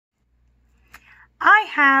I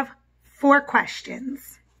have 4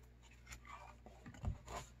 questions.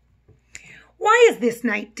 Why is this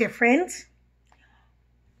night different?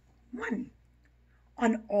 1.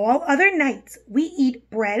 On all other nights, we eat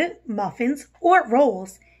bread, muffins, or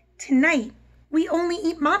rolls. Tonight, we only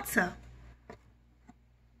eat matzah.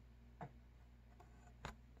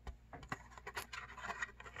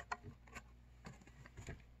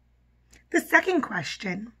 The second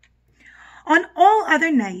question. On all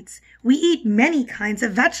other nights, we eat many kinds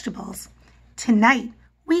of vegetables. Tonight,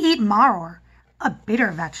 we eat maror, a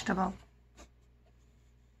bitter vegetable.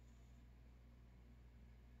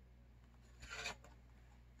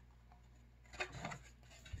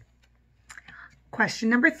 Question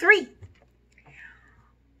number 3.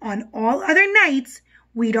 On all other nights,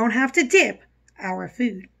 we don't have to dip our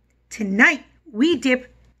food. Tonight, we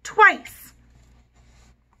dip twice.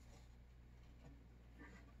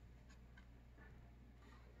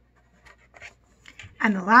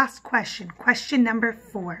 And the last question, question number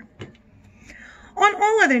 4. On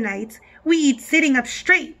all other nights, we eat sitting up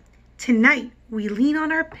straight. Tonight, we lean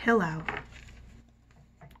on our pillow.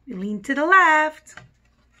 We lean to the left.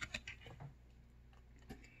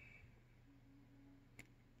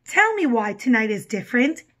 Tell me why tonight is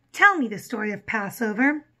different. Tell me the story of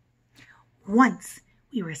Passover. Once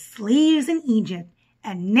we were slaves in Egypt,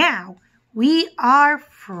 and now we are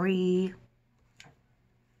free.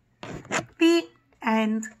 The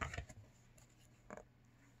end.